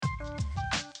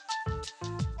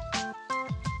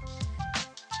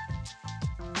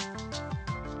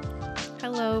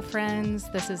Hello, friends.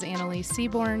 This is Annalise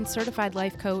Seaborn, certified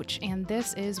life coach, and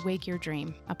this is Wake Your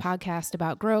Dream, a podcast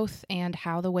about growth and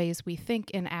how the ways we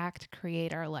think and act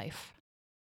create our life.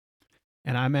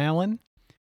 And I'm Alan,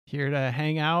 here to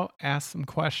hang out, ask some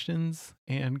questions,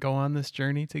 and go on this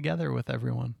journey together with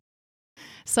everyone.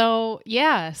 So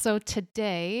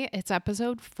today it's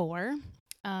episode 4.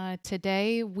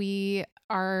 Today we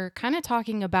are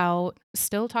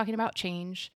still talking about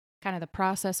change, kind of the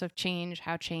process of change,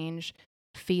 how change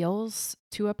feels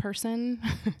to a person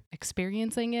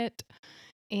experiencing it.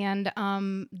 And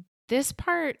this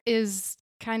part is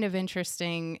kind of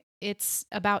interesting. It's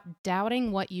about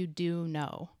doubting what you do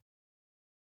know.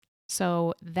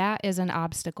 So that is an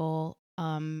obstacle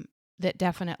that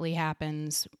definitely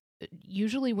happens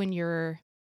usually when you're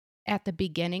at the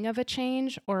beginning of a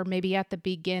change, or maybe at the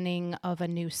beginning of a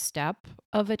new step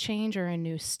of a change or a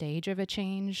new stage of a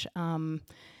change.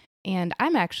 And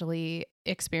I'm actually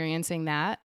experiencing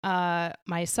that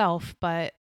myself.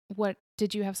 But what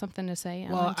did you have something to say,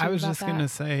 Ellen, Well, I was just going to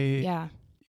say, Yeah.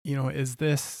 Is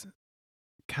this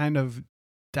kind of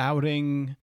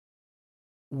doubting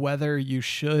whether you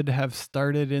should have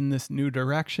started in this new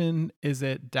direction? Is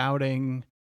it doubting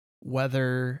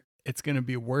whether it's going to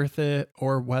be worth it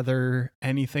or whether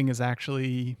anything is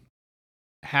actually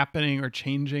happening or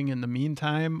changing in the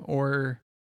meantime? Or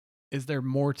is there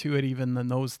more to it even than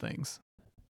those things?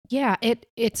 Yeah,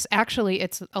 it's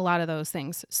a lot of those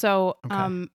things. So,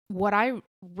 Okay. what I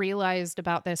realized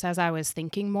about this as I was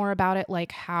thinking more about it,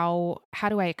 like how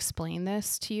do I explain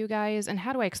this to you guys, and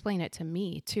how do I explain it to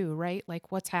me too, right?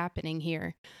 Like what's happening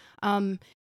here?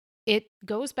 It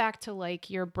goes back to like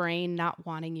your brain not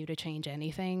wanting you to change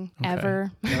anything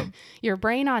ever. Yep. Your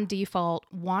brain on default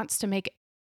wants to make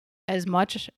as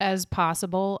much as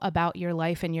possible about your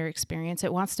life and your experience.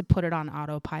 It wants to put it on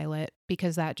autopilot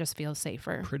because that just feels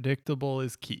safer. Predictable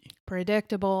is key.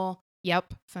 Predictable.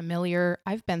 Yep. Familiar.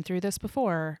 I've been through this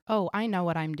before. Oh, I know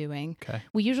what I'm doing. Okay.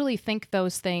 We usually think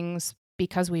those things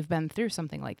because we've been through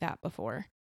something like that before.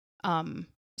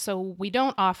 So we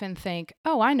don't often think,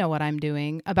 oh, I know what I'm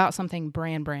doing about something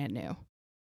brand new.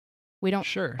 We don't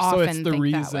Sure. often So it's the think that way.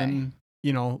 reason,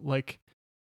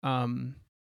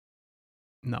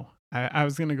 no, I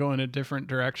was going to go in a different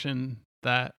direction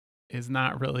that is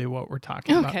not really what we're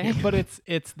talking about here, but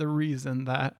it's the reason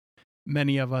that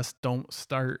many of us don't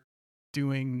start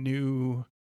doing you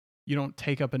don't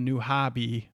take up a new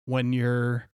hobby when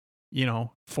you're,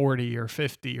 40 or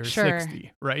 50 or Sure.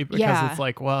 60, right? Because it's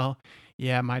like, well,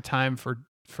 yeah, my time for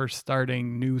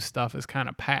starting new stuff is kind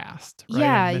of past, right?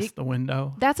 Yeah, I missed the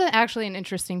window. That's actually an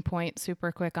interesting point,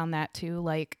 super quick on that too.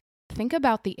 Like, think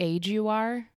about the age you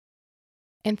are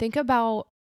and think about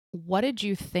what did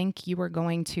you think you were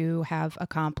going to have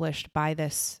accomplished by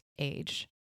this age?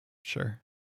 Sure.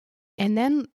 And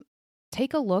then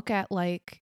take a look at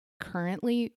like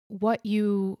currently what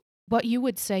you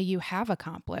would say you have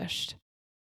accomplished.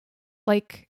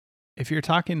 Like, if you're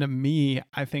talking to me,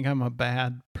 I think I'm a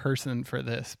bad person for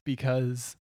this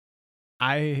because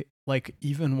I like,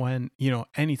 even when,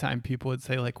 anytime people would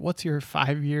say like, what's your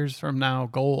 5 years from now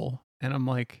goal? And I'm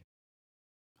like,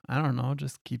 I don't know,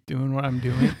 just keep doing what I'm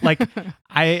doing. Like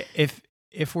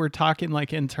if we're talking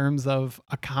like in terms of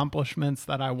accomplishments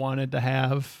that I wanted to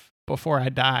have before I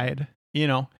died,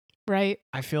 right.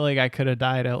 I feel like I could have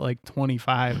died at like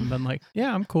 25 and been like,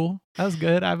 yeah, I'm cool. That was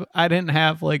good. I didn't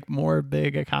have like more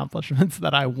big accomplishments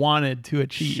that I wanted to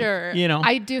achieve. Sure.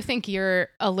 I do think you're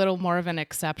a little more of an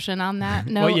exception on that.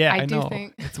 No, well, yeah, I do know.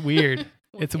 think It's weird.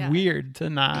 Well, it's yeah. weird to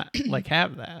not like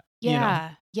have that.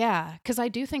 Yeah. Yeah. Because I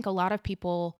do think a lot of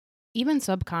people, even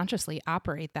subconsciously,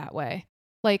 operate that way.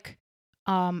 Like,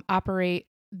 operate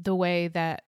the way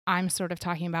that I'm sort of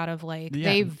talking about, of like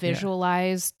they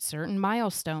visualized certain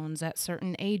milestones at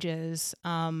certain ages.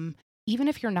 Even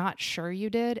if you're not sure you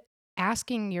did,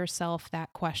 asking yourself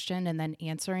that question and then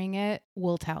answering it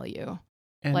will tell you.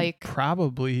 And like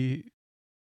probably,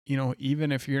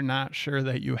 even if you're not sure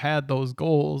that you had those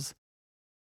goals,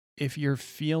 if you're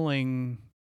feeling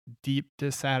deep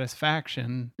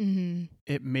dissatisfaction,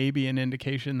 it may be an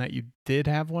indication that you did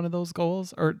have one of those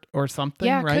goals or something,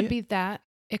 yeah, right? Could be that.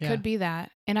 It could be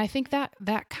that. And I think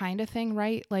that kind of thing,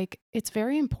 right? Like, it's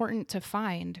very important to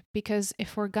find, because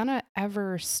if we're going to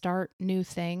ever start new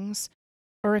things,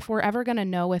 or if we're ever going to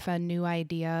know if a new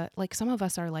idea, like some of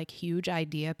us are like huge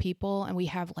idea people and we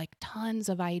have like tons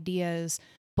of ideas,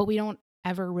 but we don't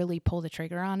ever really pull the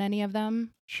trigger on any of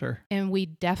them. Sure. And we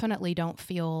definitely don't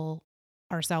feel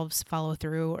ourselves follow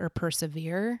through or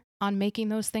persevere on making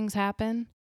those things happen.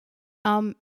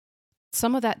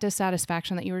 Some of that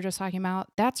dissatisfaction that you were just talking about,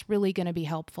 that's really going to be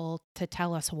helpful to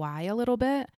tell us why a little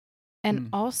bit. And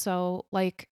also,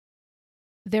 like,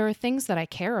 there are things that I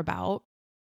care about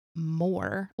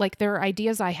more. Like, there are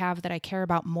ideas I have that I care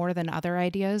about more than other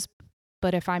ideas.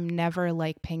 But if I'm never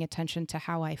like paying attention to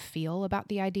how I feel about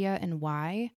the idea and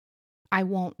why, I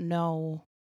won't know.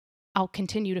 I'll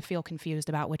continue to feel confused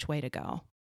about which way to go,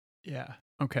 Yeah.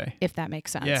 Okay. if that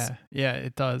makes sense. Yeah. Yeah,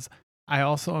 it does. I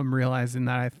also am realizing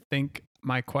that I think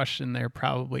my question there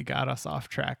probably got us off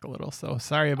track a little. So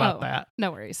sorry about that.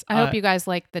 No worries. I hope you guys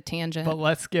like the tangent. But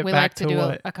let's get we back like to do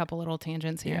what, a couple little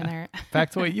tangents here and there.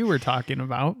 back to what you were talking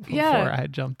about before I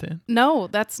jumped in. No,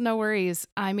 that's no worries.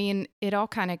 I mean, it all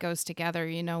kind of goes together.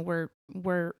 You know,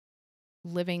 we're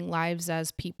living lives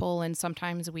as people, and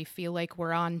sometimes we feel like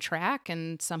we're on track,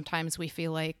 and sometimes we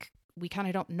feel like we kind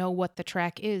of don't know what the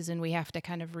track is, and we have to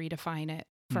kind of redefine it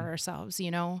for ourselves,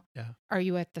 you know? Yeah. Are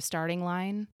you at the starting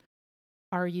line?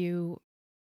 Are you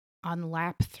on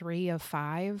lap 3 of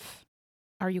 5?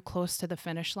 Are you close to the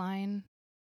finish line?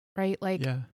 Right? Like,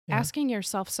 asking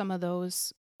yourself some of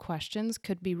those questions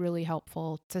could be really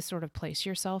helpful to sort of place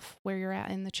yourself where you're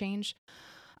at in the change.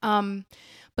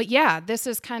 But yeah, this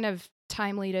is kind of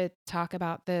timely to talk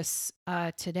about this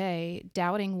today.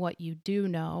 Doubting what you do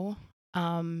know.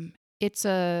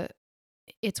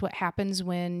 It's what happens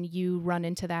when you run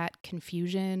into that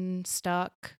confusion,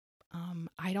 stuck.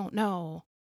 I don't know,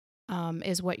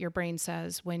 is what your brain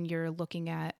says when you're looking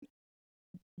at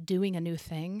doing a new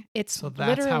thing. It's so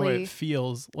that's how it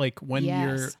feels like when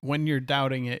you're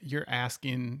doubting it, you're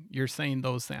saying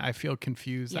those things. I feel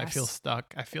confused. I feel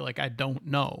stuck. I feel like I don't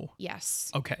know.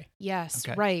 Yes. Okay. Yes.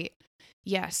 Okay. Right.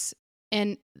 Yes.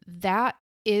 And that's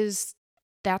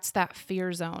that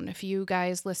fear zone. If you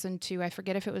guys listen to, I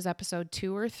forget if it was episode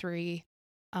 2 or 3,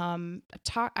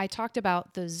 I talked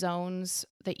about the zones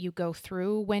that you go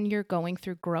through when you're going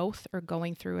through growth or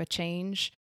going through a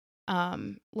change.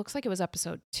 Looks like it was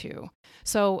episode 2.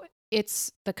 So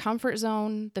it's the comfort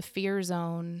zone, the fear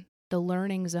zone, the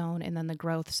learning zone, and then the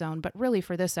growth zone. But really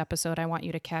for this episode, I want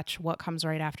you to catch what comes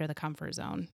right after the comfort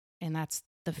zone. And that's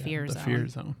the fear zone. The fear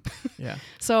zone. Yeah.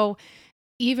 So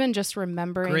even just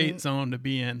remembering. Great zone to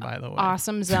be in, by the way.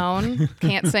 Awesome zone.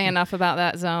 Can't say enough about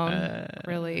that zone.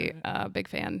 Really big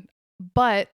fan.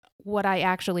 But what I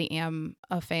actually am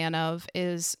a fan of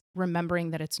is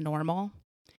remembering that it's normal.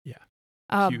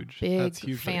 Yeah. Huge.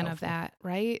 Big fan of that,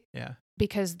 right? Yeah.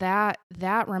 Because that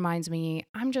reminds me,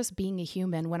 I'm just being a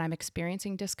human when I'm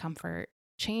experiencing discomfort.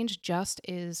 Change just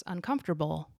is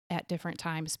uncomfortable at different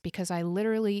times because I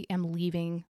literally am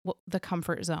leaving the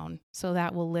comfort zone. So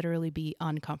that will literally be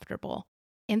uncomfortable.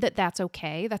 And that's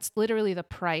okay. That's literally the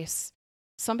price.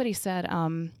 Somebody said,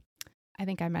 I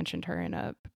think I mentioned her in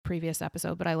a previous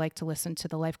episode, but I like to listen to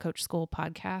the Life Coach School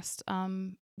podcast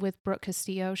with Brooke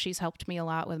Castillo. She's helped me a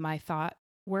lot with my thought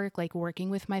work, like working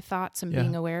with my thoughts and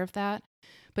being aware of that.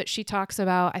 But she talks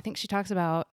about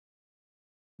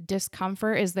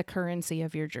discomfort is the currency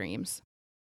of your dreams.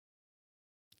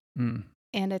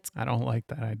 And it's, I don't like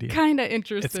that idea. Kind of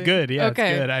interesting. It's good. Yeah,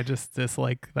 okay. It's good. I just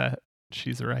dislike that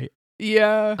she's right.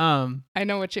 Yeah. I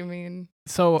know what you mean.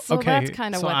 So okay. That's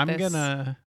kind of what I'm this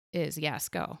gonna is. Yes,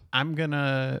 go. I'm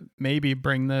gonna maybe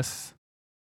bring this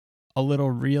a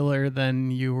little realer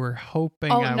than you were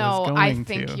hoping I was going to. I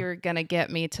think you're gonna get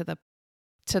me to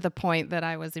the point that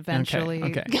I was eventually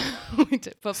going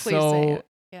to. But please say it.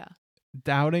 Yeah.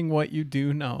 Doubting what you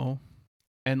do know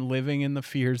and living in the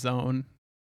fear zone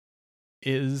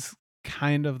is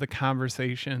kind of the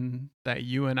conversation that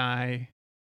you and I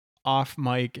off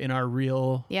mic in our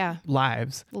real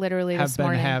lives literally have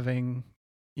been having,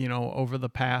 over the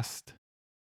past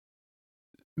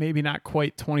maybe not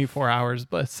quite 24 hours,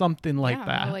 but something like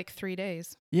that. More like 3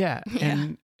 days. Yeah.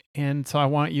 And so I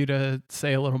want you to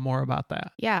say a little more about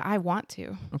that. Yeah, I want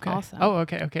to. Okay. Also. Oh,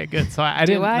 okay, good. So I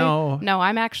didn't know. No,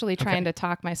 I'm actually trying to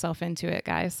talk myself into it,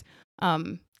 guys.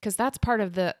 Because that's part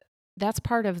of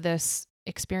this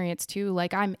experience too.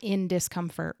 Like, I'm in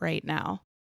discomfort right now.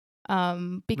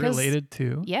 Because related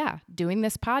to doing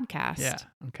this podcast. Yeah.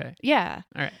 Okay. Yeah.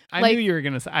 All right. I knew you were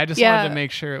gonna say. I just wanted to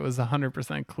make sure it was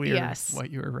 100% clear what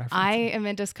you were referencing. I am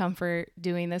in discomfort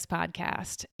doing this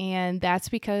podcast, and that's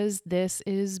because this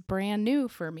is brand new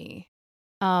for me.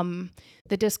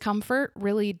 The discomfort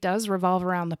really does revolve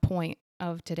around the point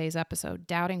of today's episode.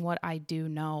 Doubting what I do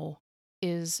know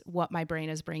is what my brain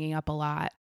is bringing up a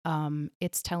lot.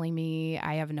 It's telling me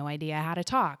I have no idea how to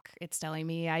talk. It's telling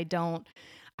me I don't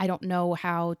know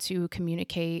how to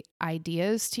communicate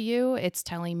ideas to you. It's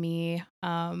telling me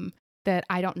that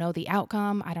I don't know the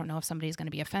outcome. I don't know if somebody's going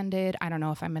to be offended. I don't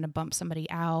know if I'm going to bump somebody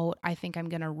out. I think I'm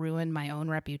going to ruin my own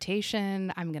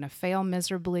reputation. I'm going to fail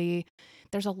miserably.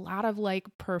 There's a lot of like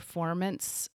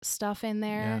performance stuff in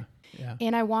there. Yeah.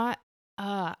 And I want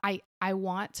I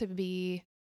want to be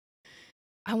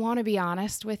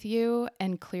honest with you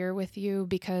and clear with you,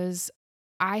 because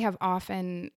I have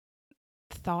often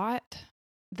thought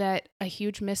that a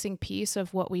huge missing piece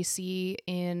of what we see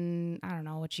in, I don't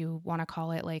know what you want to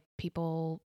call it, like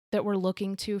people that we're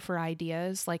looking to for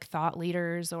ideas, like thought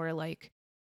leaders or like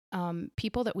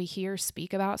people that we hear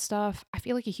speak about stuff. I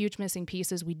feel like a huge missing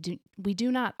piece is we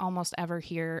do not almost ever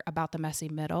hear about the messy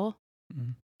middle,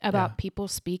 Mm. about Yeah. people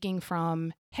speaking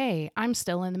from, hey, I'm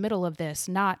still in the middle of this,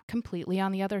 not completely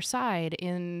on the other side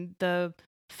in the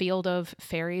field of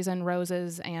fairies and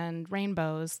roses and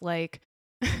rainbows. Like,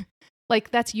 like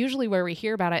that's usually where we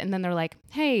hear about it. And then they're like,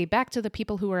 hey, back to the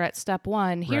people who are at step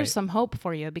one, here's Right. some hope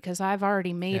for you because I've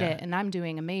already made Yeah. it and I'm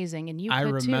doing amazing and you I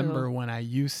could remember too. when I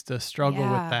used to struggle with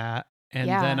Yeah. that, and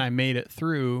then Yeah. I made it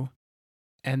through,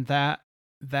 and that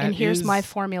And here's my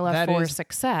formula that for is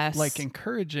success. like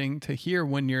encouraging to hear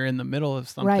when you're in the middle of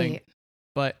something. Right.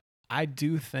 But I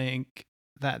do think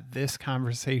that this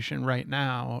conversation right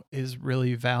now is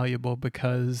really valuable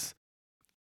because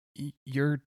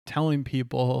you're telling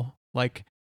people like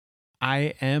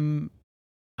I am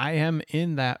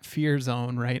in that fear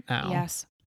zone right now. Yes.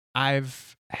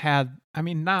 I've had, I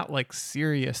mean, not like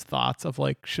serious thoughts of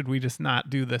like, should we just not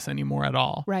do this anymore at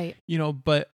all? Right.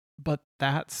 But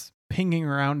that's pinging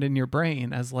around in your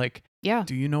brain as like, Yeah.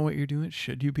 do you know what you're doing?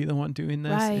 Should you be the one doing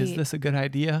this? Is Right. this a good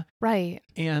idea? Right.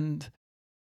 And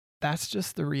that's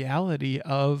just the reality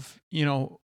of,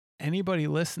 anybody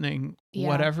listening, Yeah.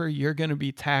 whatever you're going to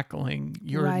be tackling,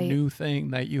 your Right. new thing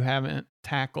that you haven't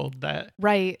tackled that,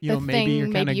 Right. The maybe you're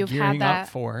thing, kind maybe of you've had gearing up that.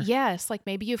 for. Yes. Like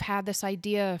maybe you've had this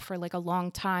idea for like a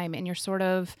long time and you're sort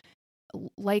of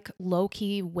like low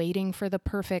key waiting for the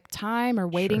perfect time or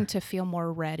waiting Sure. to feel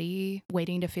more ready,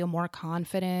 waiting to feel more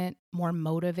confident, more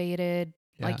motivated,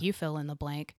 Yeah. like you fill in the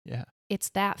blank. Yeah. It's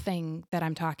that thing that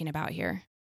I'm talking about here.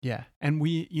 Yeah. And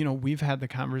we've had the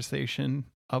conversation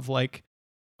of like,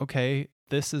 okay,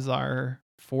 this is our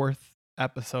 4th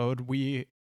episode. We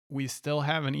still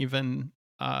haven't even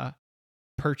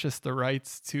purchased the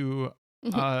rights to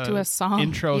To a song.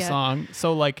 intro Yeah. song.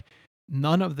 So like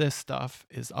none of this stuff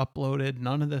is uploaded,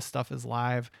 none of this stuff is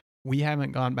live. We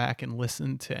haven't gone back and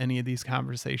listened to any of these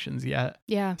conversations yet.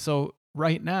 Yeah. So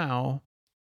right now,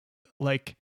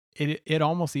 like it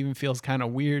almost even feels kind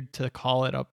of weird to call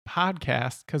it a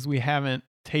podcast because we haven't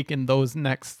taken those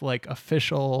next like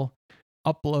official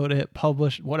upload it,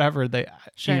 publish, whatever they,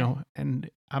 Sure. and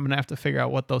I'm gonna have to figure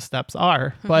out what those steps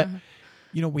are. But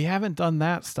we haven't done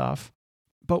that stuff,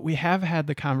 but we have had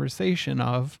the conversation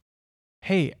of,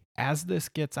 hey, as this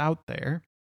gets out there,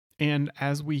 and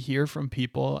as we hear from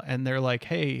people, and they're like,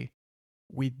 hey,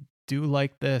 we do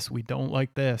like this, we don't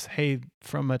like this. Hey,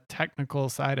 from a technical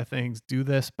side of things, do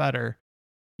this better.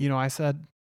 I said,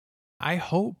 I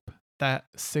hope that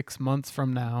 6 months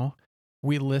from now,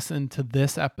 we listen to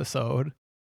this episode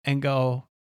and go,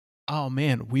 oh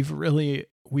man, we've really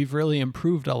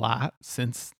improved a lot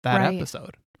since that Right.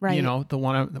 episode. Right. The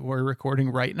one that we're recording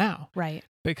right now. Right.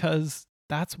 Because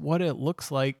that's what it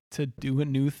looks like to do a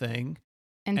new thing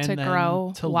And to then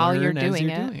grow to while you're learn as doing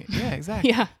you're it. doing it. Yeah, exactly.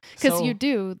 Yeah. Because So- you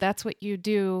do. That's what you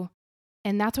do.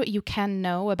 And that's what you can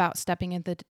know about stepping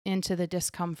into the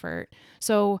discomfort.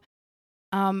 So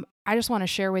I just want to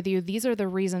share with you, these are the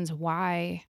reasons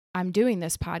why I'm doing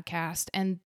this podcast.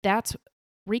 And that's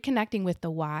reconnecting with the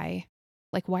why.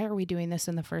 Like, why are we doing this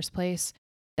in the first place?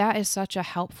 That is such a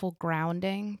helpful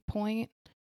grounding point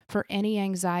for any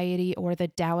anxiety or the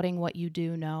doubting what you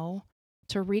do know,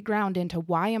 to reground into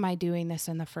why am I doing this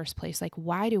in the first place? Like,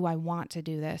 why do I want to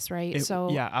do this? Right.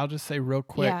 yeah, I'll just say real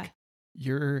quick,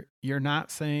 Yeah. you're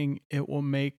not saying it will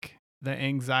make the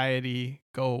anxiety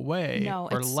go away No,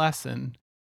 or it's- lessen,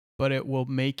 but it will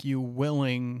make you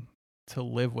willing to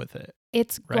live with it.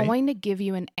 It's Right? going to give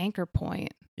you an anchor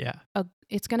point. Yeah.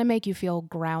 It's going to make you feel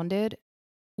grounded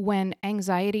when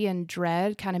anxiety and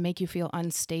dread kind of make you feel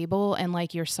unstable and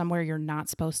like you're somewhere you're not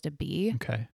supposed to be.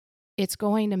 Okay. It's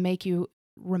going to make you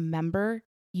remember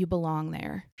you belong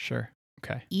there. Sure.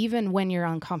 Okay. Even when you're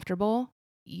uncomfortable,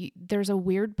 there's a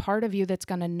weird part of you that's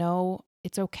going to know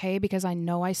it's okay because I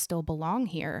know I still belong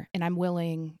here and I'm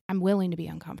willing to be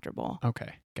uncomfortable.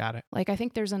 Okay. Got it. Like, I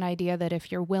think there's an idea that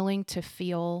if you're willing to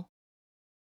feel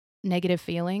negative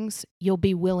feelings, you'll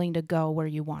be willing to go where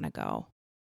you want to go.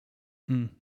 Mm.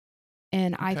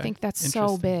 And I Okay. think that's so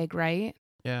Interesting. big, right?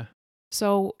 Yeah.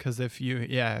 So, Because if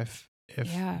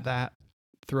Yeah. that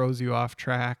throws you off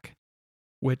track,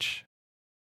 which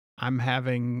I'm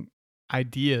having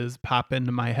ideas pop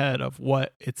into my head of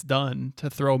what it's done to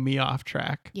throw me off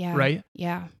track. yeah. Right.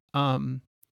 Yeah. And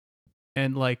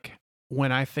like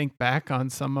when I think back on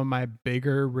some of my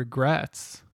bigger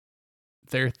regrets,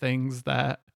 they're things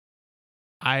that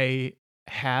I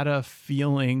had a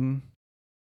feeling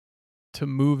to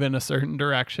move in a certain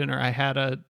direction, or I had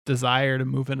a desire to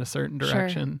move in a certain Sure.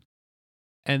 direction.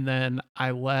 And then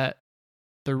I let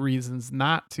the reasons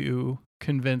not to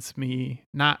convince me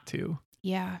not to.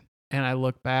 Yeah. And I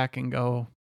look back and go,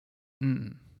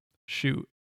 shoot,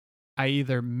 I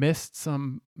either missed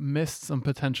some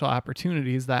potential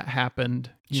opportunities that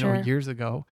happened, Sure. years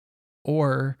ago,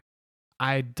 or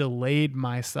I delayed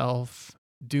myself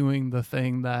doing the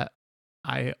thing that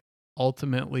I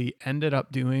ultimately ended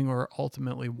up doing or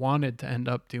ultimately wanted to end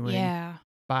up doing Yeah.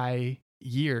 by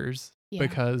years Yeah.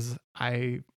 because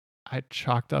I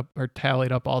chalked up or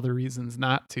tallied up all the reasons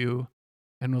not to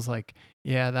and was like,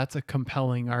 yeah, that's a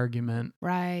compelling argument,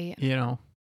 Right.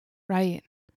 Right.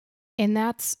 And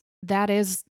that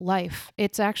is life.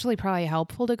 It's actually probably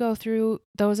helpful to go through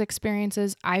those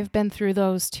experiences. I've been through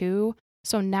those too.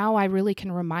 So now I really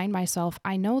can remind myself,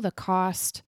 I know the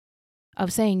cost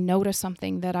of saying no to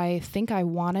something that I think I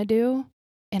want to do.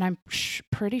 And I'm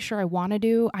pretty sure I want to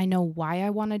do. I know why I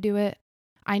want to do it.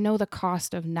 I know the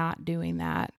cost of not doing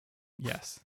that.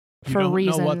 Yes. You For don't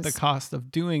reasons. know what the cost of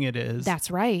doing it is.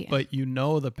 That's right. But you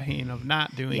know the pain of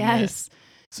not doing Yes. it.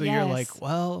 So you're like,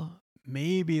 well,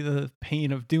 maybe the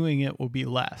pain of doing it will be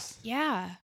less.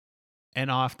 Yeah. And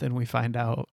often we find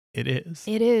out it is.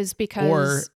 It is because.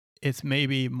 Or it's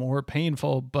maybe more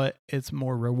painful, but it's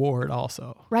more reward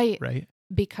also. Right. Right.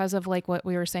 Because of like what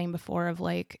we were saying before of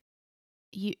like,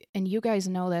 you guys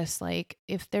know this, like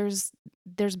if there's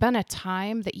been a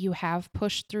time that you have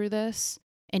pushed through this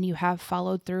and you have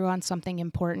followed through on something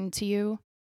important to you,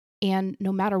 and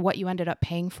no matter what you ended up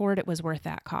paying for it, it was worth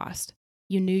that cost.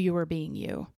 You knew you were being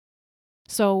you.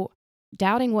 So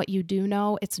doubting what you do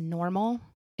know, it's normal.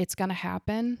 It's going to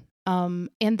happen. And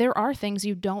there are things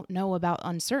you don't know about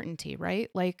uncertainty, right?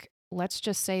 Like, let's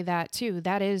just say that too.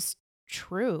 That is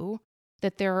true,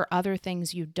 that there are other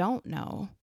things you don't know.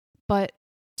 But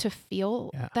to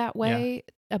feel that way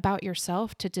about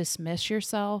yourself, to dismiss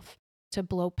yourself, to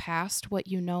blow past what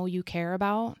you know you care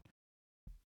about,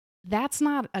 that's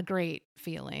not a great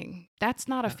feeling. That's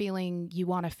not a feeling you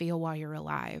want to feel while you're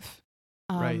alive.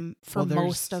 Right. For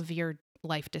most of your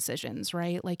life decisions,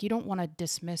 right? Like you don't want to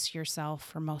dismiss yourself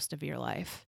for most of your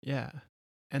life. Yeah.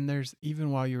 And there's,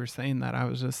 even while you were saying that, I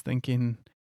was just thinking,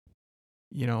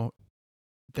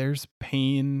 there's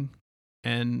pain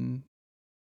and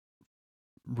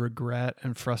regret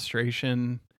and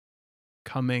frustration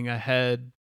coming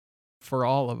ahead for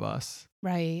all of us.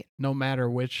 Right. No matter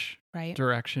which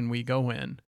direction we go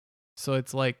in. So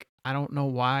it's like, I don't know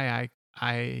why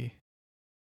I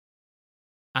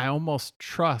almost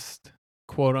trust,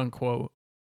 quote unquote,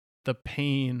 the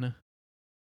pain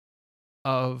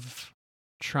of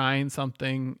trying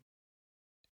something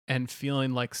and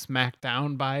feeling like smacked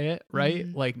down by it, right?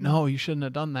 Mm-hmm. Like, no, you shouldn't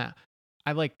have done that.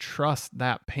 I like trust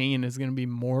that pain is going to be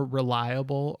more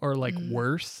reliable or like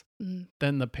worse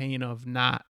than the pain of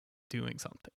not doing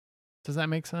something. Does that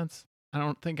make sense? I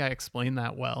don't think I explained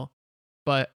that well,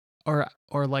 but, or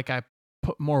like I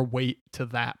put more weight to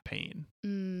that pain,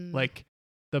 like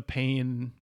the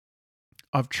pain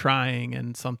of trying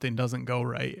and something doesn't go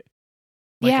right.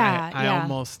 Like I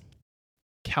almost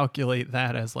calculate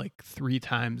that as like 3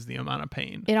 times the amount of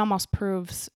pain. It almost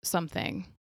proves something.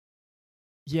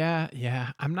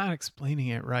 Yeah. I'm not explaining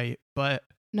it right, but.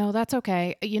 No, that's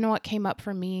okay. You know what came up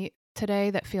for me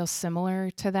today that feels similar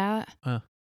to that?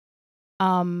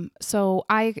 So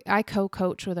I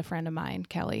co-coach with a friend of mine,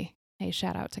 Kelly. Hey,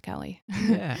 shout out to Kelly.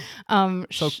 Yeah.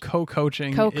 So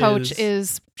co-coaching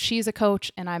is she's a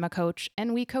coach and I'm a coach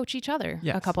and we coach each other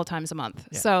a couple times a month.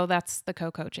 Yeah. So that's the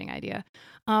co-coaching idea.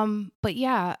 But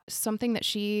yeah, something that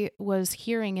she was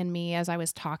hearing in me as I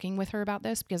was talking with her about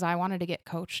this, because I wanted to get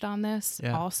coached on this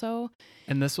also.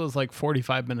 And this was like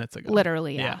 45 minutes ago.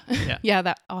 Literally, yeah. Yeah,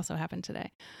 that also happened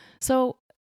today. So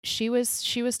she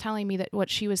was telling me that what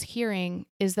she was hearing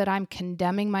is that I'm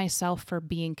condemning myself for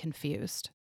being confused.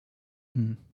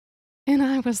 And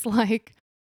I was like,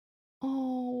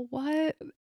 oh, what?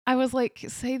 I was like,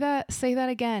 say that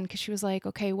again. Cause she was like,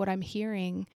 okay, what I'm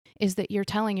hearing is that you're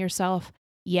telling yourself,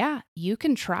 yeah, you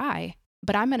can try,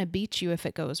 but I'm going to beat you if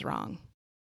it goes wrong.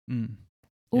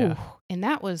 Ooh. And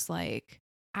that was like,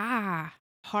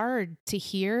 hard to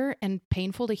hear and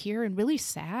painful to hear and really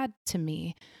sad to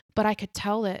me. But I could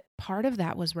tell that part of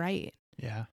that was right.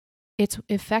 Yeah. It's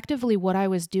effectively what I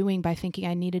was doing by thinking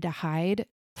I needed to hide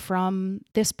from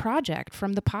this project,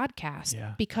 from the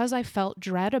podcast, because I felt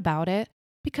dread about it,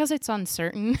 because it's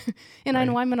uncertain. And I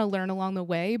know I'm going to learn along the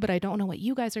way, but I don't know what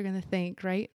you guys are going to think,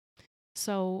 right?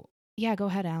 So Yeah, go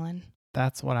ahead, Alan.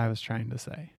 That's what I was trying to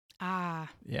say. Ah,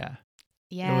 Yeah.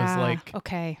 yeah. It was like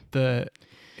okay.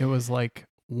 it was like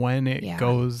when it Yeah.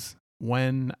 goes,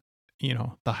 when,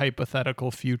 the hypothetical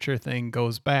future thing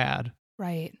goes bad,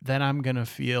 Right. then I'm going to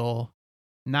feel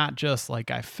not just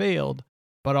like I failed,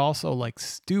 but also like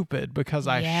stupid because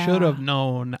I should have Yeah.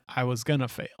 known I was going to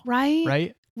fail.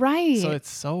 Right. Right. So Right. it's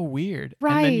so weird.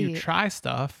 And then you Right. try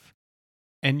stuff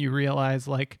and you realize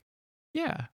like,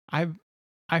 yeah, I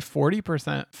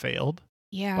 40% failed,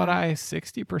 Yeah. but I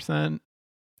 60%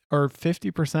 or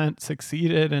 50%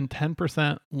 succeeded and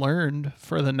 10% learned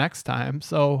for the next time.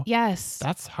 So Yes.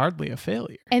 that's hardly a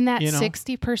failure. And that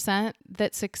 60%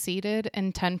 that succeeded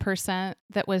and 10%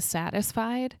 that was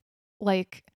satisfied,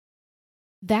 like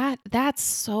that's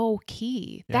so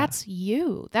key. Yeah. That's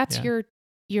you. That's Yeah.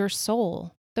 your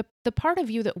soul. The part of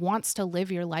you that wants to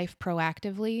live your life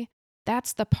proactively,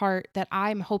 that's the part that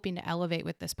I'm hoping to elevate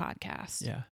with this podcast.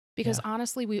 Yeah. Because Yeah.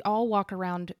 honestly, we all walk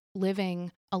around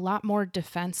living a lot more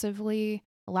defensively,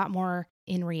 a lot more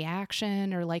in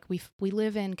reaction, or like we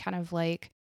live in kind of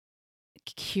like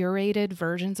curated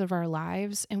versions of our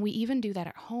lives, and we even do that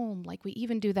at home. Like we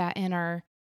even do that in our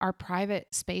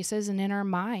private spaces and in our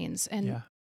minds. And Yeah.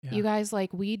 Yeah. you guys,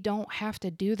 like, we don't have to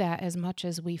do that as much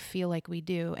as we feel like we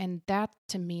do. And that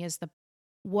to me is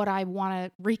what I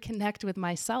want to reconnect with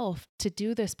myself to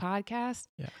do this podcast.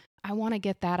 Yeah. I want to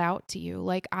get that out to you.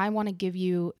 Like, I want to give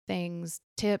you things,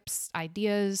 tips,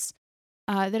 ideas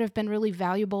that have been really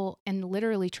valuable and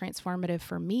literally transformative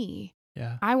for me.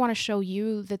 Yeah. I want to show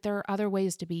you that there are other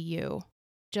ways to be you,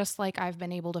 just like I've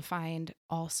been able to find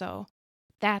also.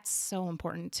 That's so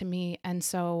important to me. And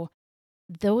so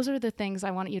those are the things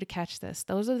I want you to catch this.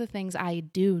 Those are the things I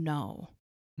do know.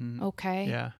 Okay?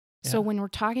 Yeah. So when we're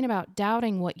talking about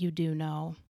doubting what you do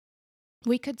know,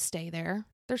 we could stay there.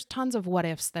 There's tons of what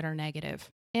ifs that are negative,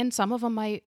 and some of them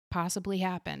might possibly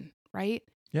happen, right?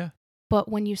 Yeah. But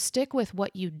when you stick with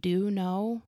what you do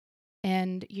know,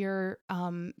 and you're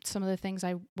some of the things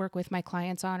I work with my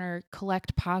clients on are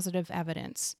collect positive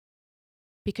evidence,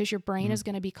 because your brain is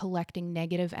going to be collecting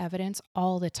negative evidence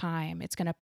all the time. It's going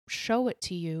to show it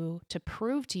to you to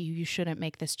prove to you shouldn't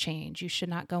make this change. You should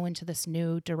not go into this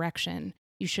new direction.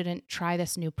 You shouldn't try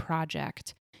this new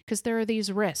project because there are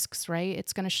these risks, right?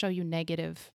 It's going to show you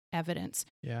negative evidence,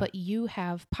 but you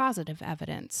have positive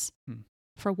evidence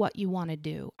for what you want to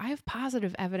do. I have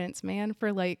positive evidence, man,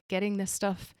 for like getting this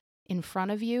stuff in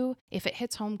front of you. If it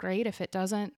hits home, great. If it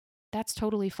doesn't, that's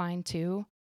totally fine too.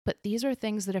 But these are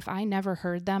things that if I never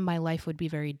heard them, my life would be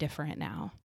very different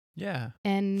now. Yeah.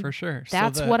 And for sure.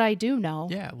 That's what I do know.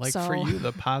 Yeah. Like for you,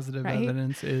 the positive right?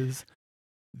 evidence is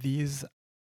these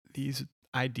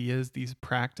ideas, these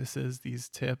practices, these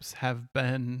tips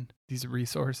these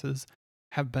resources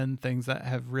have been things that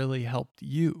have really helped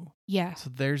you. Yeah. So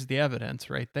there's the evidence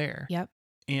right there. Yep.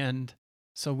 And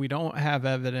so we don't have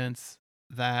evidence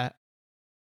that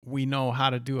we know how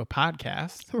to do a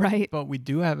podcast, right? But we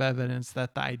do have evidence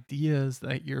that the ideas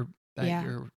that you're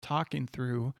talking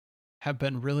through have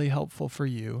been really helpful for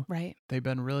you. Right. They've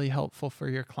been really helpful for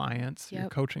your clients, your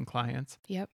coaching clients.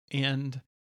 Yep. And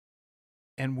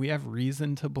we have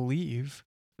reason to believe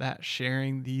that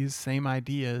sharing these same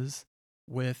ideas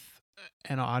with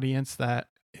an audience that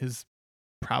is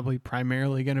probably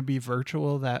primarily going to be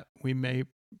virtual, that we may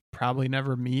probably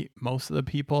never meet most of the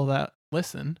people that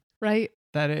listen. Right.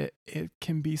 That it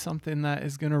can be something that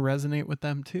is going to resonate with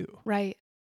them too. Right.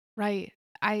 Right.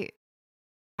 I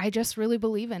just really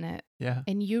believe in it. Yeah.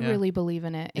 And you really believe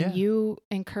in it. And Yeah. you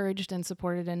encouraged and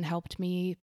supported and helped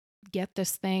me get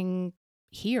this thing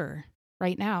here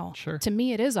right now. Sure. To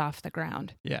me, it is off the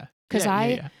ground. Yeah. Because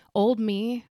old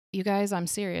me, you guys, I'm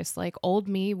serious. Like old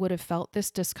me would have felt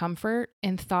this discomfort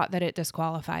and thought that it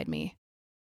disqualified me.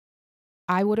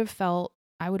 I would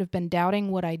have been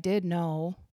doubting what I did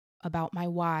know about my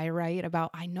why, right?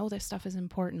 About, I know this stuff is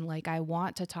important. Like I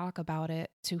want to talk about it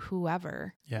to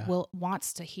whoever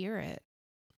wants to hear it.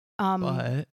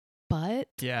 But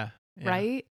yeah.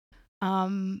 Right.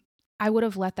 I would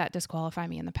have let that disqualify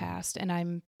me in the past. And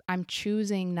I'm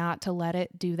choosing not to let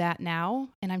it do that now.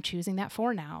 And I'm choosing that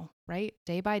for now, right?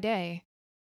 Day by day.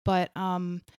 But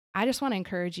I just want to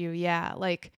encourage you. Yeah.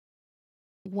 Like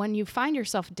when you find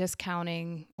yourself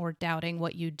discounting or doubting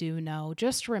what you do know,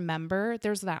 just remember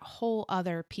there's that whole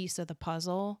other piece of the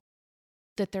puzzle,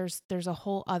 that there's a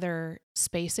whole other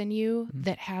space in you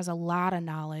that has a lot of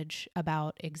knowledge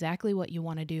about exactly what you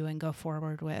want to do and go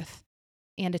forward with.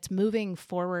 And it's moving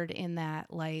forward in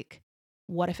that, like,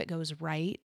 what if it goes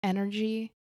right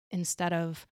energy instead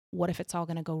of what if it's all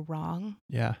going to go wrong?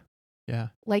 Yeah. Yeah.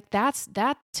 Like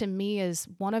that to me is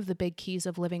one of the big keys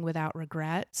of living without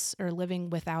regrets, or living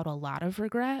without a lot of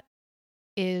regret,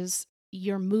 is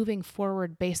you're moving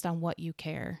forward based on what you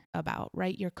care about,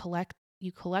 right? You collect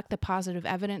the positive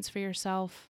evidence for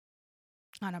yourself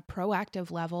on a proactive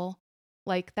level.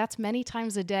 Like that's many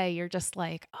times a day you're just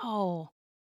like, "Oh,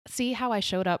 see how I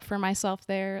showed up for myself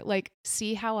there? Like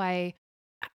see how I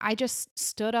just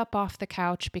stood up off the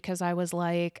couch because I was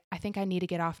like, I think I need to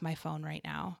get off my phone right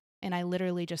now." And I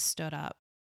literally just stood up.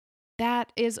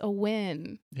 That is a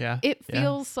win. Yeah. It Yeah.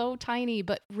 feels so tiny,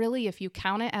 but really, if you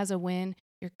count it as a win,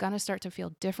 you're going to start to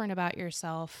feel different about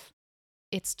yourself.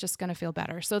 It's just going to feel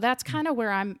better. So that's kind of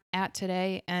where I'm at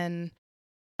today. And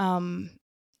um,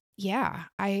 yeah,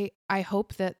 I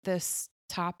hope that this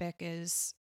topic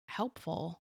is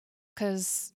helpful,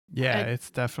 because Yeah, it's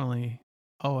definitely.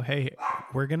 Oh, hey,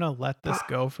 we're going to let this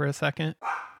go for a second.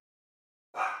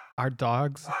 Our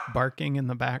dog's barking in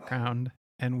the background,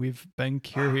 and we've been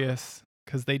curious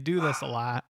because they do this a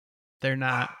lot. They're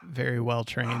not very well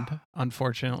trained,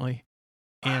 unfortunately.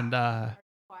 And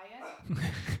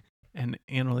and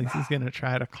Annalise is going to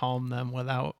try to calm them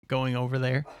without going over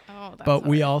there. Oh, that's but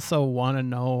we hard. also want to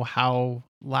know how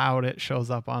loud it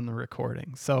shows up on the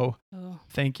recording. So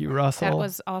thank you, Russell. That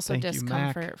was also thank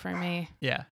discomfort you, Mac. for me.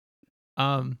 Yeah.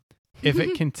 If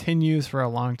it continues for a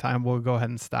long time, we'll go ahead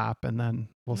and stop, and then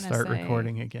we'll start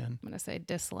recording again. I'm going to say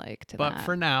dislike to But that.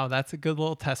 for now, that's a good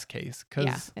little test case,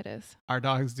 because it is. our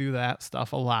dogs do that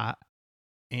stuff a lot.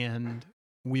 And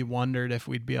we wondered if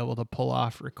we'd be able to pull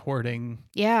off recording.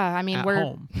 Yeah, I mean, we're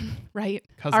home. Right.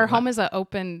 Our home is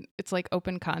it's like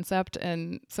open concept,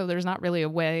 and so there's not really a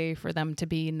way for them to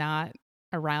be not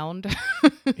around.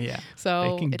 Yeah.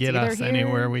 So they can get us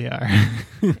anywhere we are.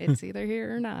 It's either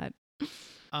here or not.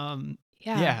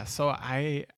 Yeah. So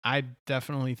I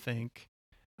definitely think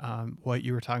what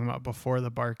you were talking about before the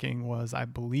barking was, I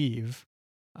believe,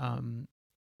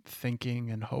 thinking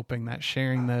and hoping that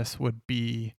sharing this would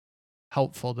be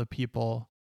helpful to people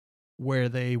where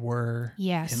they were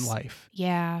in life.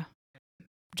 Yeah.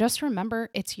 Just remember,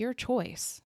 it's your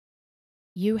choice.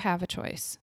 You have a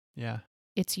choice. Yeah.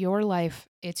 It's your life.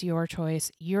 It's your choice.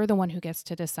 You're the one who gets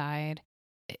to decide.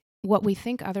 What we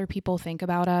think other people think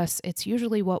about us, it's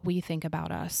usually what we think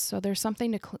about us. So there's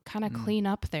something to kind of clean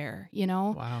up there, you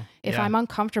know? Wow. If I'm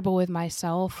uncomfortable with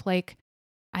myself, like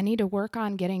I need to work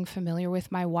on getting familiar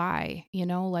with my why, you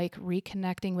know, like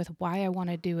reconnecting with why I want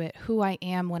to do it, who I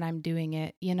am when I'm doing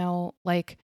it, you know,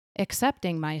 like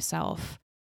accepting myself.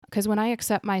 Because when I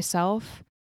accept myself,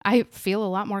 I feel a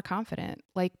lot more confident.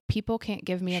 Like people can't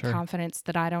give me a confidence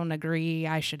that I don't agree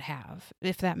I should have,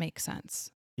 if that makes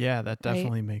sense. Yeah, that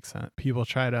definitely makes sense. People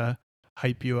try to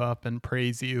hype you up and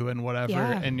praise you and whatever.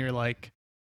 Yeah. And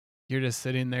you're just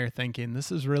sitting there thinking,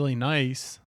 this is really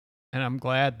nice. And I'm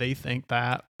glad they think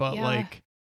that. But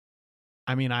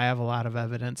I mean, I have a lot of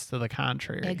evidence to the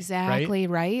contrary. Exactly,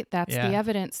 right? That's the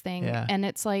evidence thing. Yeah. And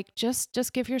it's like, just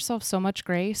give yourself so much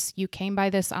grace. You came by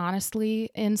this honestly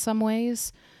in some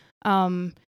ways.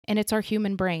 And it's our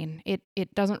human brain.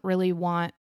 It doesn't really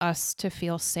want us to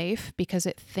feel safe because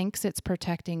it thinks it's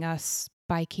protecting us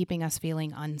by keeping us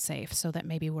feeling unsafe, so that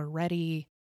maybe we're ready,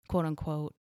 quote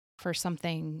unquote, for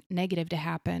something negative to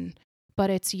happen.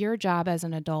 But it's your job as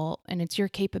an adult, and it's your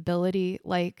capability,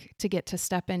 like, to get to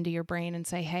step into your brain and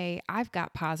say, hey, I've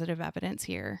got positive evidence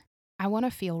here. I want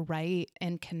to feel right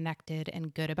and connected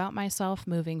and good about myself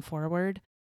moving forward.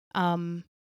 And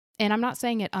I'm not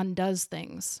saying it undoes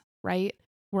things, right?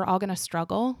 We're all going to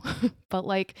struggle, but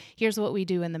like, here's what we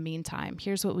do in the meantime.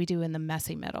 Here's what we do in the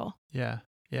messy middle. Yeah.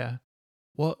 Yeah.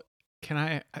 Well,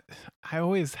 I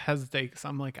always hesitate because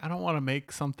I'm like, I don't want to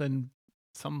make some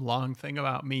long thing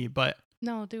about me, but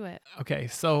no, do it. Okay.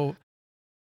 So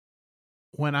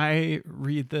when I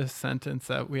read this sentence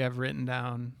that we have written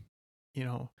down, you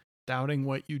know, doubting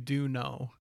what you do know,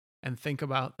 and think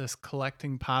about this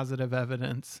collecting positive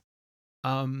evidence,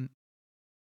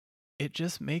 it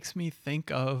just makes me think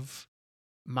of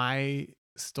my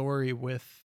story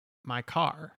with my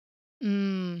car.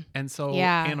 And so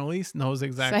Annalise knows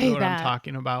exactly what I'm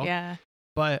talking about. Yeah.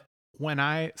 But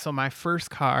so my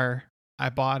first car, I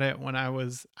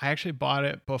actually bought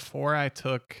it before I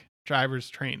took driver's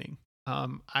training.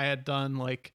 I had done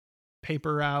like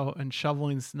paper route and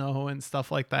shoveling snow and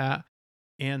stuff like that.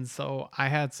 And so I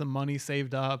had some money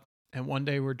saved up, and one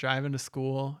day we're driving to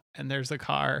school and there's a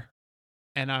car,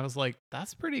 and I was like,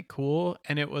 that's pretty cool.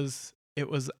 And it was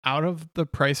out of the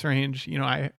price range. You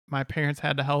know, my parents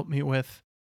had to help me with,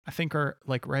 I think, or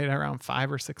like right around $500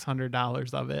 or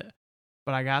 $600 of it.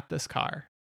 But I got this car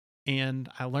and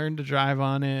I learned to drive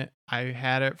on it. I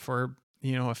had it for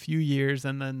a few years,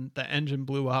 and then the engine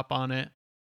blew up on it.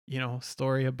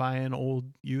 Story of buying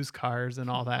old used cars and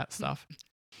all that stuff.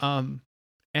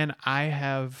 And I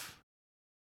have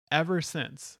ever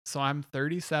since. So I'm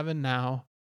 37 now.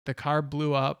 The car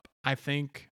blew up, I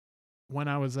think, when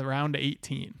I was around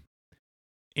 18.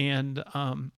 And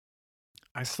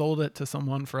I sold it to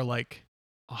someone for like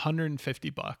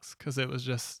 $150 because it was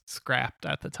just scrapped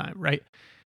at the time, right?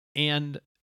 And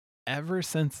ever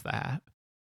since that,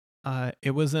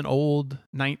 it was an old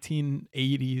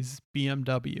 1980s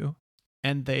BMW,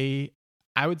 and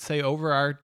I would say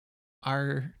over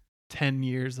our 10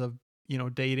 years of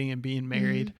dating and being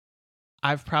married,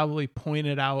 I've probably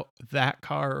pointed out that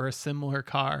car or a similar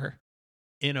car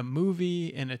in a movie,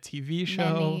 in a TV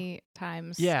show. Many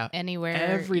times. Yeah. Anywhere.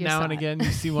 Every now and again you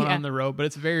see one Yeah. on the road, but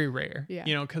it's very rare. Yeah.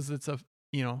 Because it's a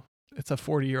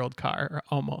 40-year-old car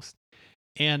almost.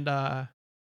 And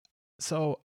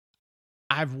so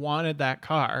I've wanted that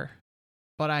car,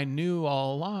 but I knew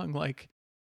all along, like,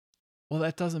 well,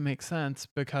 that doesn't make sense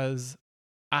because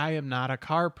I am not a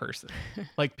car person.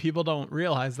 Like, people don't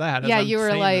realize that. Yeah, you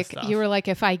were like,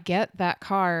 if I get that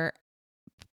car,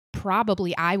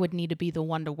 probably I would need to be the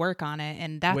one to work on it,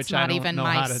 and that's which not I don't even know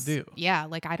my how to do. Yeah,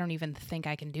 like I don't even think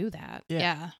I can do that.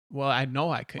 Yeah. Well, I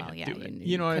know I couldn't do it.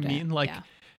 You know what I mean? Like,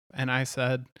 and I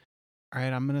said, all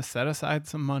right, I'm going to set aside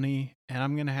some money, and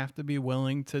I'm going to have to be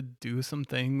willing to do some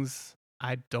things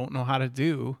I don't know how to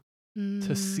do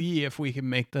to see if we can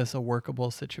make this a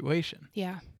workable situation.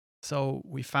 Yeah. So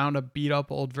we found a beat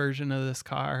up old version of this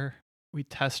car. We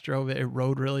test drove it. It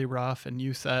rode really rough. And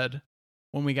you said,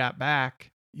 when we got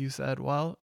back, you said,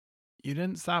 well, you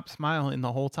didn't stop smiling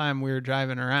the whole time we were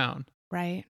driving around.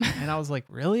 Right. And I was like,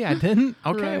 really? I didn't?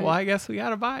 Okay, Right. Well, I guess we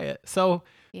got to buy it. So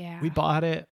we bought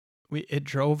it. It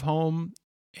drove home,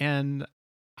 and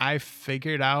I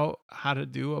figured out how to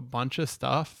do a bunch of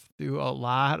stuff, do a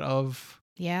lot of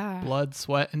blood,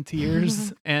 sweat, and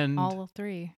tears. And all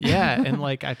three. Yeah. And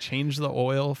like, I changed the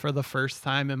oil for the first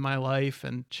time in my life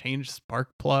and changed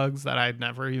spark plugs that I'd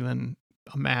never even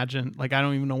imagined. Like, I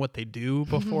don't even know what they do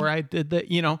before I did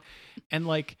that, and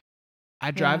like,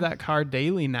 I drive that car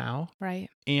daily now. Right.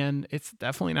 And it's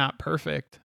definitely not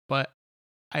perfect, but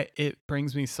it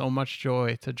brings me so much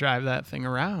joy to drive that thing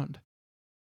around.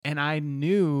 And I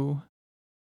knew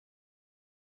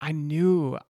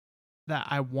that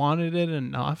I wanted it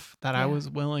enough that I was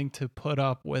willing to put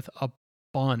up with a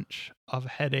bunch of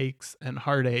headaches and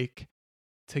heartache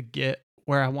to get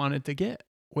where I wanted to get,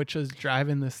 which is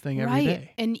driving this thing every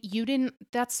day. And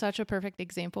that's such a perfect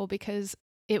example because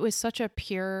it was such a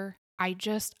pure,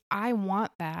 I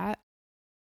want that.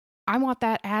 I want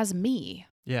that as me.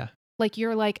 Yeah. Like,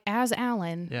 you're like, as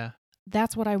Alan. Yeah.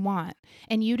 That's what I want.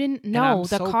 And you didn't know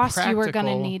the cost you were going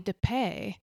to need to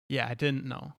pay. Yeah, I didn't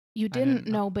know. You didn't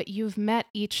know, but you've met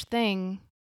each thing.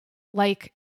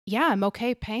 Like, yeah, I'm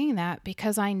okay paying that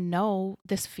because I know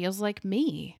this feels like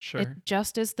me. Sure. It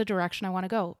just is the direction I want to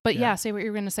go. But say what you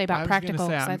were going to say about practical,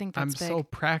 because I think that's big. I'm so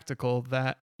practical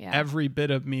that every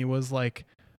bit of me was like,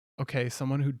 okay,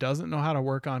 someone who doesn't know how to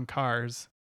work on cars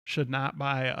should not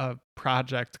buy a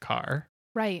project car.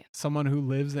 Right. Someone who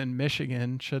lives in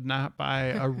Michigan should not buy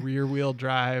a rear-wheel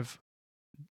drive,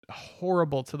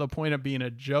 horrible to the point of being a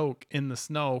joke in the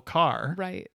snow car.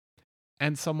 Right.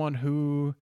 And someone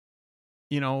who,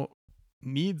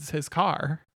 needs his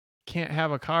car can't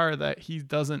have a car that he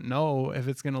doesn't know if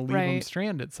it's going to leave him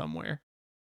stranded somewhere.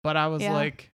 But I was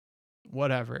like,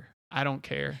 whatever. I don't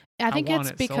care. I think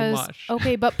it's because, so much.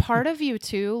 Okay, but part of you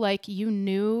too, like, you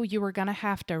knew you were going to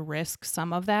have to risk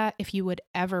some of that if you would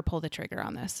ever pull the trigger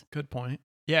on this. Good point.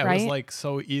 Yeah, it was like,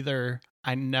 so either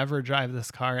I never drive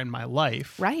this car in my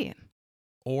life. Right.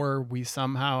 Or we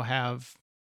somehow have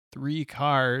 3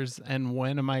 cars, and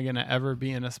when am I going to ever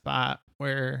be in a spot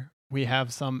where we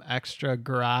have some extra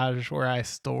garage where I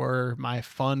store my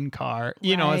fun car?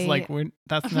 You know, it's like,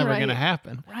 that's never going to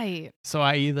happen. Right. So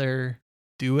I either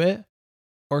do it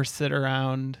or sit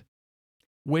around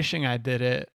wishing I did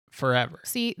it forever.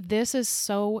 See, this is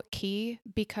so key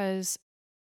because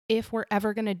if we're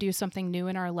ever going to do something new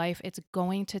in our life, it's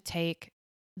going to take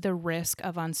the risk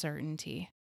of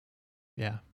uncertainty.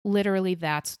 Yeah. Literally,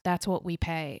 that's what we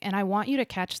pay. And I want you to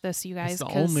catch this, you guys.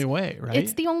 It's the only way, right?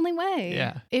 It's the only way.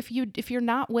 Yeah. If you're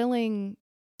not willing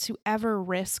to ever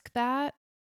risk that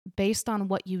based on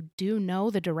what you do know,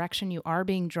 the direction you are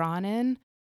being drawn in,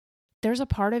 there's a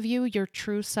part of you, your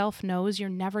true self knows you're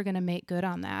never going to make good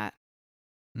on that.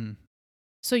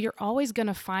 So you're always going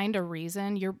to find a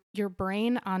reason. Your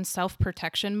brain on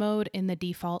self-protection mode in the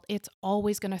default, it's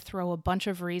always going to throw a bunch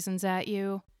of reasons at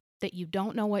you that you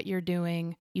don't know what you're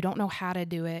doing. You don't know how to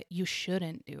do it. You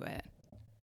shouldn't do it.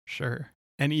 Sure.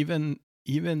 And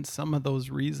even some of those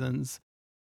reasons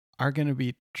are going to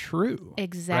be true.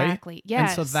 Exactly. Right?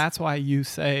 Yes. And so that's why you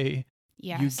say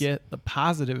you Yes. get the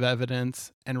positive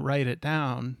evidence and write it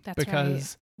down. That's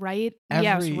because right. every,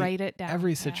 Yes, write it down.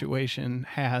 every Yeah. situation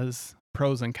has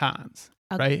pros and cons,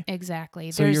 right? Exactly.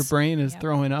 So your There's- brain is yep.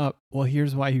 throwing up, well,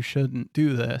 here's why you shouldn't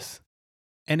do this.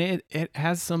 And it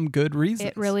has some good reasons.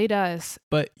 It really does.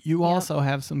 But you Yep. also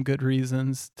have some good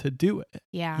reasons to do it.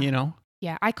 Yeah. You know?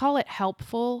 Yeah. I call it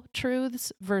helpful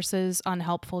truths versus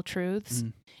unhelpful truths.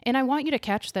 Mm. And I want you to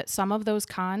catch that some of those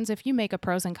cons, if you make a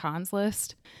pros and cons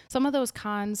list, some of those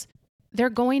cons, they're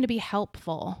going to be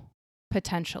helpful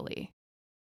potentially.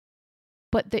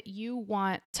 But that you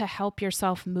want to help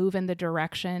yourself move in the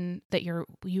direction that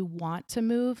you want to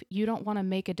move. You don't want to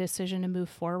make a decision to move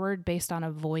forward based on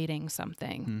avoiding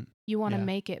something. Mm. You want to Yeah.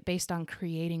 make it based on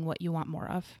creating what you want more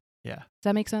of. Yeah. Does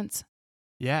that make sense?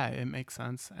 Yeah, it makes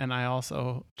sense. And I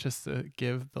also, just to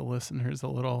give the listeners a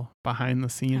little behind the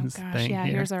scenes thing yeah.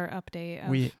 here. Here's our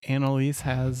update. Annalise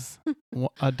has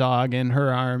a dog in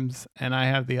her arms, and I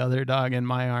have the other dog in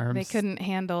my arms. They couldn't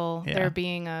handle Yeah. there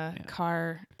being a Yeah.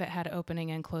 car that had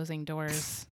opening and closing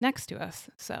doors next to us.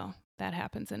 So that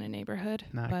happens in a neighborhood.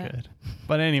 Not but good.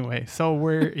 But anyway, so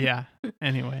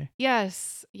anyway.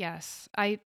 Yes.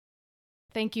 I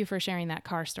thank you for sharing that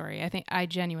car story. I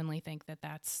genuinely think that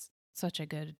that's such a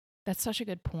good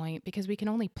point, because we can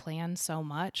only plan so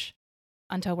much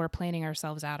until we're planning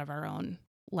ourselves out of our own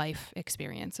life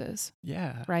experiences.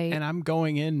 Yeah. Right. And I'm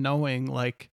going in knowing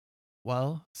like,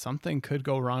 well, something could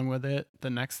go wrong with it the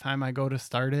next time I go to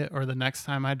start it or the next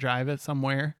time I drive it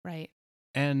somewhere. Right.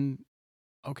 And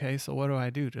okay, so what do I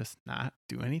do? Just not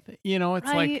do anything?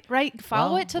 It's right.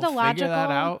 Follow well, it to we'll the logical. Figure that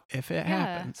out if it Yeah.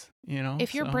 happens,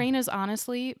 If your so. brain is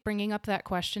honestly bringing up that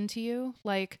question to you,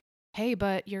 like, hey,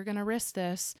 but you're going to risk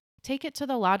this, take it to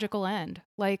the logical end.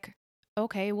 Like,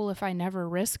 okay, well, if I never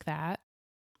risk that,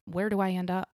 where do I end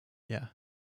up? Yeah.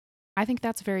 I think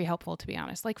that's very helpful, to be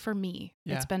honest. Like for me,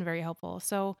 Yeah. It's been very helpful.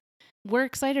 So we're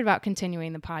excited about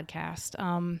continuing the podcast.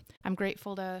 I'm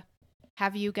grateful to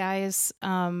have you guys,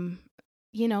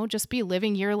 just be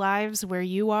living your lives where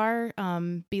you are,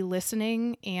 be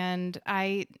listening. And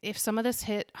if some of this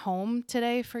hit home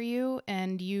today for you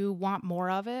and you want more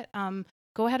of it,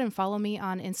 go ahead and follow me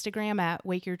on Instagram at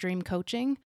Wake Your Dream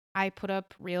Coaching. I put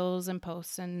up reels and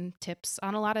posts and tips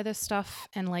on a lot of this stuff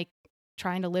and like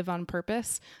trying to live on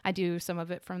purpose. I do some of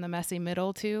it from the messy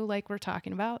middle too, like we're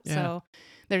talking about. Yeah. So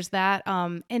there's that.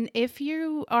 And if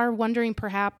you are wondering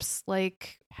perhaps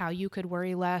like how you could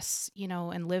worry less,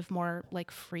 and live more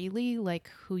like freely, like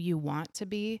who you want to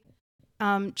be,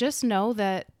 just know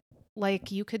that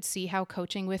like you could see how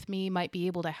coaching with me might be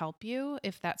able to help you.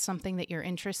 If that's something that you're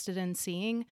interested in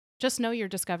seeing, just know your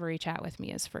discovery chat with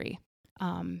me is free.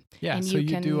 Yeah, and so you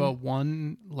can do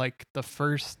the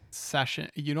first session.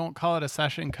 You don't call it a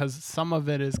session because some of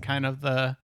it is kind of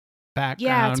the background,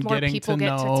 yeah, it's more getting people to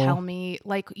get know. to tell me,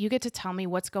 like you get to tell me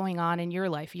what's going on in your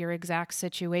life, your exact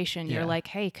situation. Yeah. You're like,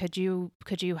 hey, could you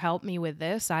help me with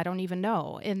this? I don't even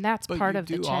know. And that's But part you of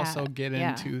the do chat. also get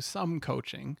Yeah. into some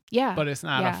coaching. Yeah. But it's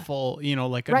not Yeah. a full,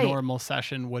 like a Right. normal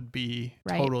session would be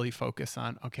Right. totally focused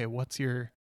on, okay, what's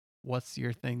your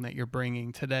thing that you're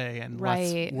bringing today, and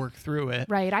Right. let's work through it.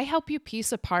 Right. I help you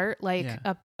piece apart like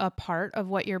Yeah. a part of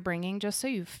what you're bringing just so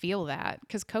you feel that.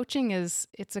 Because coaching it's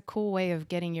a cool way of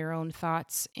getting your own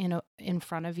thoughts in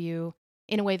front of you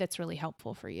in a way that's really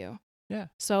helpful for you. Yeah.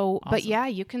 So, but Awesome. yeah,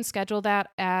 you can schedule that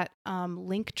at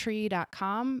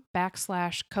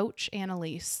linktree.com/Coach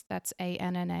Annalise. That's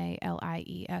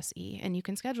ANNALIESE. And you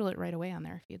can schedule it right away on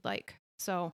there if you'd like.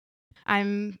 So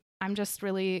I'm just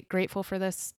really grateful for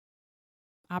this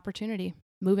opportunity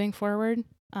moving forward.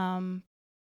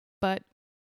 But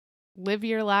live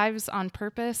your lives on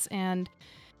purpose. And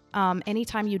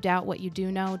anytime you doubt what you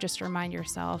do know, just remind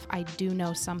yourself, I do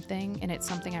know something, and it's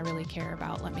something I really care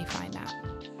about. Let me find that.